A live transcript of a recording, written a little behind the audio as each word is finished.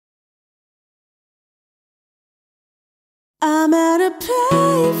I'm at a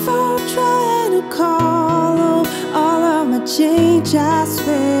payphone trying to call all of my change I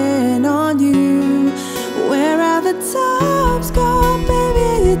spent on you. Where are the times gone,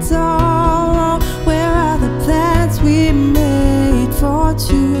 baby? It's all on. Where are the plans we made for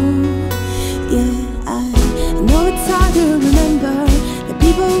two? Yeah, I know it's hard to remember the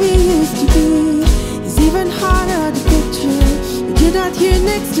people we used to be. It's even harder to picture you're not here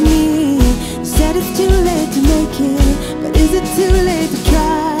next to me. You said it's too late to make it, but is it too late to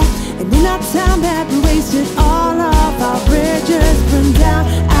try? And in our time that we wasted, all of our bridges burned down.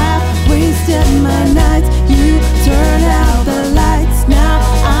 I've wasted my nights, you turned out the lights. Now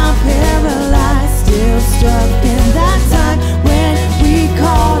I'm paralyzed, still stuck in that time when we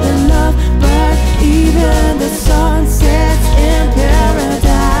called it love. But even the sun sets in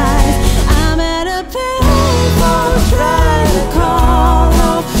paradise. I'm at a payphone trying to call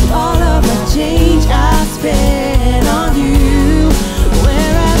all of the change I spent on you.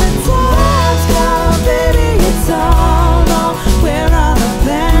 Where are the times gone, baby? It's all on. Where are the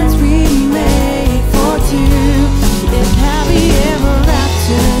plans we made for two? If happy ever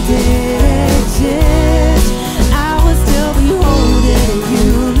after did exist, I would still be holding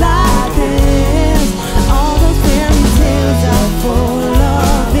you like this. All those fairy tales are full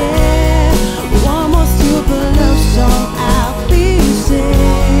of it. One more stupid love song I'll be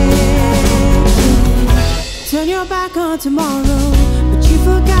singing. Turn your back on tomorrow, but you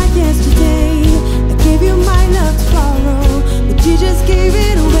forgot yesterday. I gave you my love to borrow, but you just gave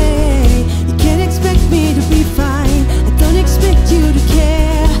it away.